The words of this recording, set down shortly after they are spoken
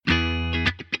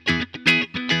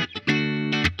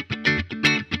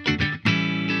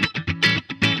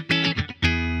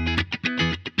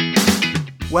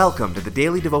Welcome to the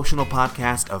daily devotional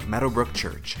podcast of Meadowbrook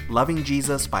Church, loving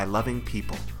Jesus by loving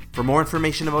people. For more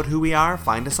information about who we are,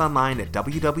 find us online at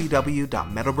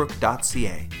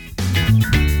www.meadowbrook.ca.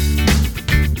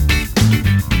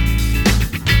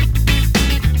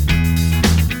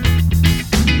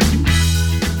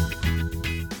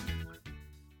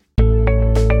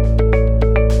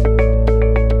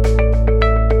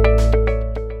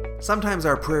 Sometimes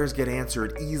our prayers get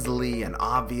answered easily and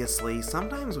obviously.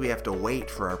 Sometimes we have to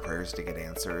wait for our prayers to get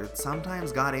answered.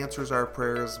 Sometimes God answers our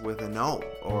prayers with a no,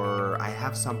 or I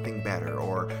have something better,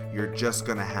 or you're just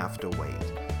gonna have to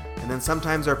wait. And then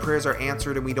sometimes our prayers are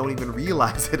answered and we don't even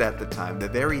realize it at the time. The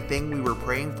very thing we were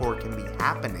praying for can be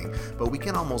happening, but we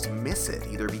can almost miss it,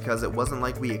 either because it wasn't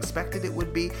like we expected it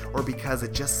would be, or because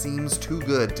it just seems too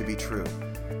good to be true.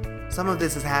 Some of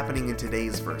this is happening in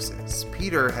today's verses.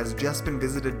 Peter has just been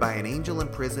visited by an angel in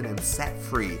prison and set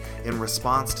free in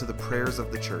response to the prayers of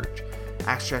the church.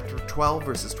 Acts chapter 12,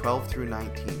 verses 12 through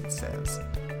 19 says,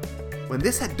 "When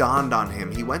this had dawned on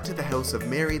him, he went to the house of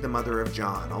Mary, the mother of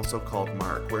John, also called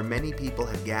Mark, where many people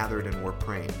had gathered and were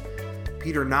praying.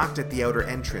 Peter knocked at the outer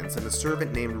entrance, and a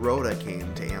servant named Rhoda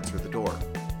came to answer the door.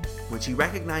 When she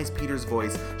recognized Peter's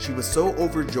voice, she was so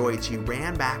overjoyed she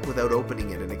ran back without opening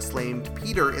it and exclaimed,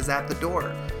 'Peter is at the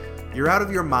door.' 'You're out of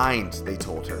your mind,' they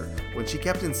told her. When she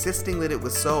kept insisting that it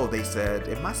was so, they said,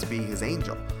 'It must be his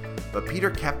angel.' But Peter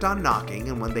kept on knocking,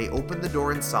 and when they opened the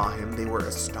door and saw him, they were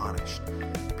astonished.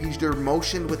 Peter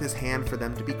motioned with his hand for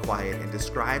them to be quiet and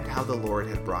described how the Lord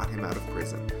had brought him out of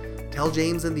prison. 'Tell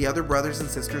James and the other brothers and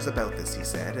sisters about this,' he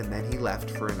said, and then he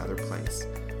left for another place.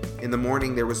 In the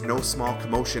morning there was no small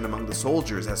commotion among the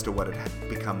soldiers as to what had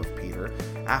become of Peter.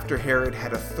 After Herod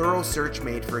had a thorough search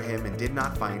made for him and did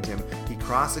not find him, he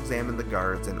cross-examined the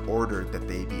guards and ordered that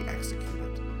they be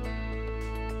executed."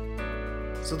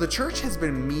 So the church has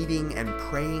been meeting and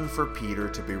praying for Peter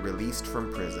to be released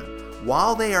from prison.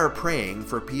 While they are praying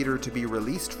for Peter to be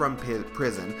released from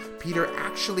prison, Peter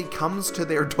actually comes to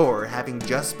their door having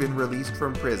just been released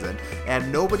from prison,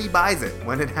 and nobody buys it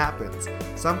when it happens.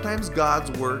 Sometimes God's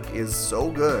work is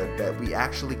so good that we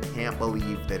actually can't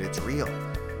believe that it's real.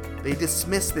 They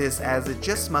dismiss this as it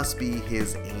just must be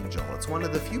his angel. It's one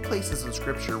of the few places in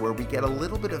Scripture where we get a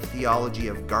little bit of theology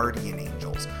of guardian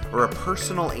angels, or a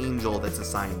personal angel that's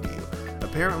assigned to you.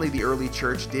 Apparently the early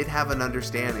church did have an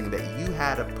understanding that you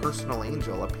had a personal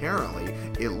angel. Apparently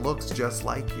it looks just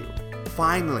like you.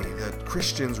 Finally, the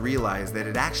Christians realize that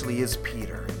it actually is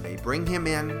Peter, and they bring him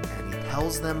in, and he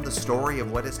tells them the story of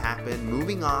what has happened,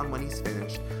 moving on when he's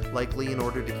finished, likely in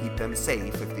order to keep them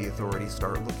safe if the authorities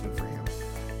start looking for him.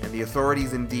 And the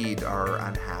authorities indeed are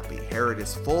unhappy. Herod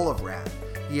is full of wrath.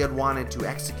 He had wanted to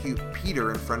execute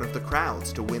Peter in front of the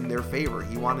crowds to win their favor.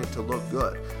 He wanted to look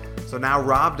good. So now,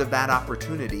 robbed of that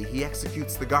opportunity, he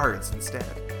executes the guards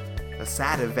instead. A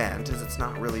sad event, as it's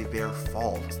not really their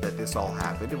fault that this all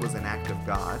happened. It was an act of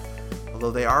God,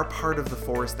 although they are part of the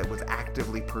force that was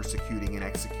actively persecuting and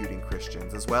executing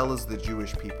Christians, as well as the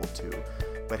Jewish people too.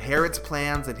 But Herod's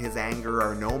plans and his anger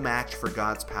are no match for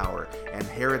God's power, and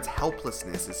Herod's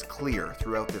helplessness is clear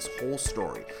throughout this whole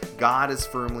story. God is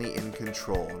firmly in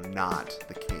control, not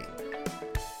the king.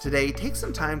 Today, take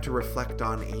some time to reflect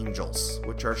on angels,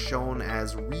 which are shown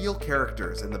as real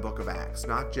characters in the book of Acts,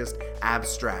 not just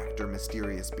abstract or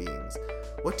mysterious beings.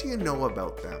 What do you know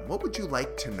about them? What would you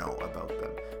like to know about them?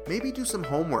 Maybe do some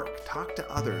homework, talk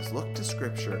to others, look to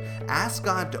Scripture, ask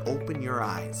God to open your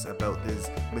eyes about these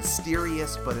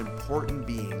mysterious but important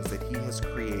beings that He has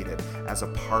created as a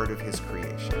part of His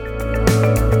creation.